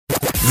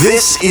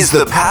This is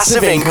the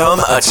Passive Income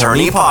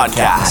Attorney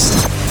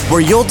Podcast, where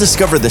you'll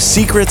discover the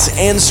secrets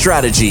and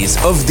strategies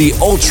of the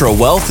ultra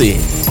wealthy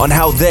on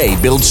how they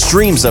build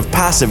streams of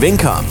passive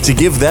income to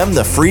give them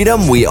the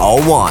freedom we all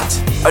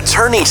want.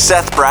 Attorney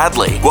Seth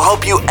Bradley will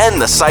help you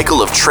end the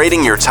cycle of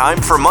trading your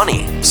time for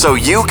money so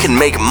you can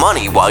make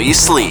money while you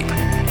sleep.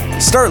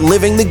 Start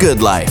living the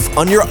good life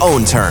on your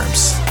own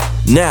terms.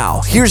 Now,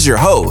 here's your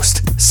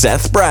host,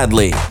 Seth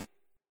Bradley.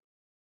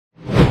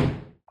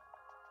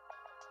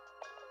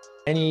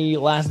 Any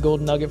last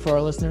golden nugget for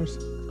our listeners?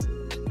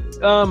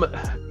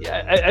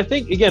 I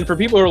think, again, for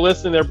people who are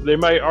listening, they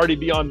might already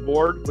be on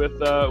board with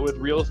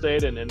real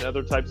estate and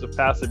other types of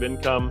passive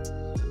income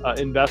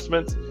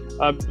investments.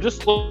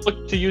 Just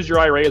look to use your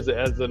IRA as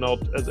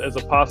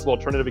a possible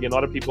alternative. Again, a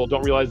lot of people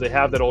don't realize they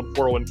have that old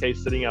 401k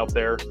sitting out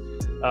there,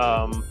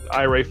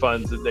 IRA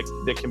funds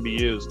that can be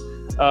used.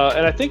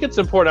 And I think it's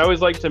important. I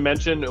always like to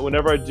mention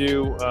whenever I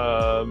do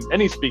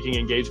any speaking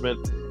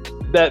engagement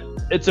that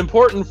it's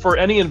important for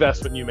any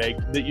investment you make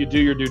that you do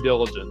your due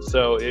diligence.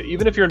 So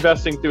even if you're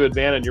investing through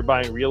Advana and you're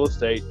buying real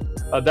estate,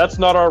 that's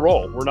not our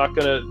role. We're not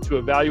going to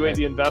evaluate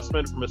the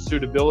investment from a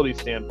suitability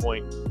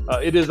standpoint.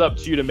 It is up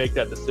to you to make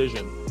that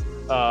decision.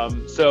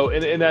 So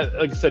that,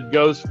 like I said,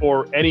 goes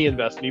for any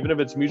investment, even if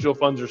it's mutual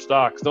funds or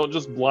stocks. Don't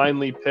just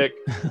blindly pick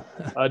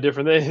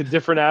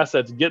different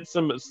assets. Get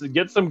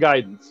some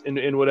guidance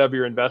in whatever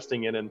you're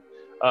investing in, and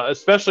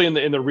especially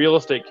in the real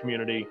estate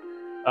community.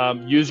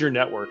 Use your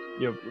network.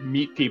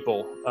 Meet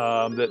people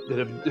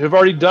that have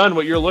already done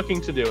what you're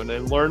looking to do, and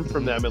then learn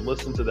from them and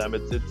listen to them.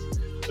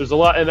 There's a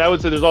lot, and I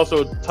would say there's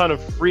also a ton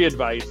of free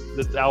advice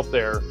that's out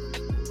there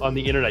on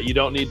the internet. You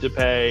don't need to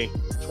pay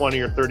 20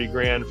 or 30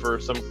 grand for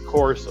some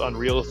course on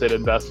real estate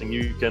investing.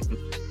 You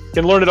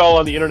can learn it all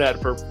on the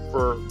internet for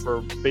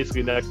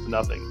basically next to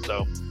nothing.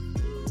 So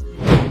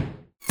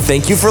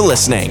thank you for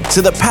listening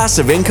to the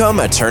Passive Income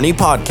Attorney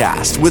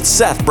Podcast with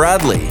Seth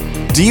Bradley.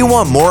 Do you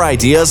want more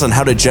ideas on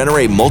how to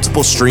generate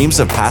multiple streams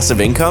of passive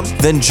income?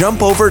 Then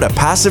jump over to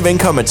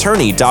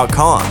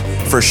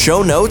passiveincomeattorney.com for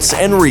show notes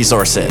and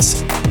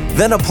resources.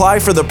 Then apply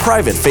for the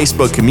private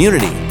Facebook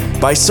community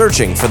by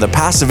searching for the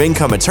Passive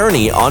Income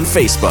Attorney on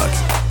Facebook.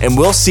 And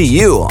we'll see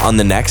you on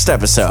the next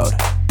episode.